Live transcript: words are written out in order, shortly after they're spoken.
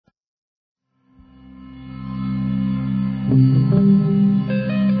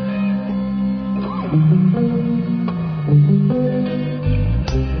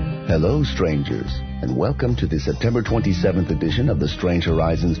Hello, strangers, and welcome to the September 27th edition of the Strange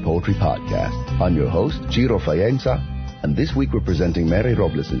Horizons Poetry Podcast. I'm your host, Ciro Faienza, and this week we're presenting Mary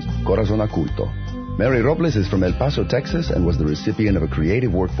Robles' Corazón Oculto. Mary Robles is from El Paso, Texas, and was the recipient of a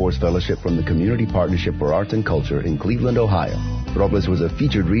Creative Workforce Fellowship from the Community Partnership for Arts and Culture in Cleveland, Ohio. Robles was a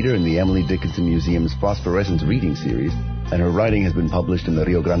featured reader in the Emily Dickinson Museum's Phosphorescence Reading Series, and her writing has been published in the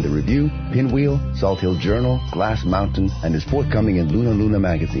Rio Grande Review, Pinwheel, Salt Hill Journal, Glass Mountain, and is forthcoming in Luna Luna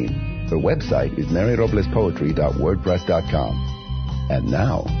magazine. Her website is maryroblespoetry.wordpress.com. And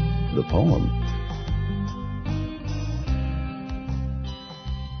now, the poem.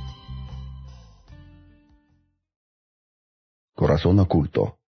 Corazón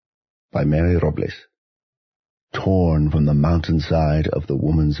Oculto by Mary Robles. Torn from the mountainside of the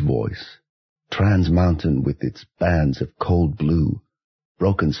woman's voice, trans-mountain with its bands of cold blue,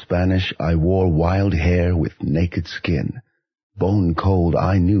 broken Spanish, I wore wild hair with naked skin. Bone cold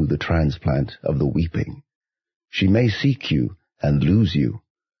I knew the transplant of the weeping. She may seek you and lose you,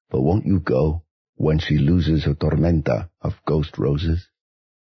 but won't you go when she loses her tormenta of ghost roses?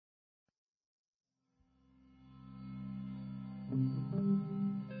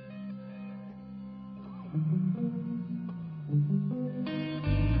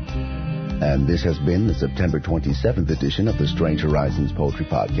 And this has been the September 27th edition of the Strange Horizons Poetry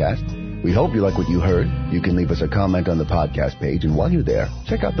Podcast. We hope you like what you heard. You can leave us a comment on the podcast page, and while you're there,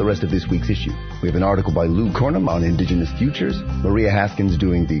 check out the rest of this week's issue. We have an article by Lou Cornum on Indigenous Futures, Maria Haskins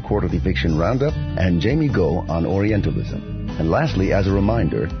doing the Quarterly Fiction Roundup, and Jamie Go on Orientalism. And lastly, as a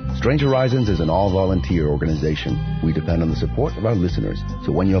reminder, Strange Horizons is an all-volunteer organization. We depend on the support of our listeners,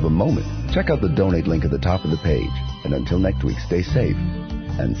 so when you have a moment, check out the donate link at the top of the page. And until next week, stay safe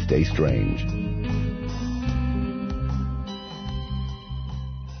and stay strange.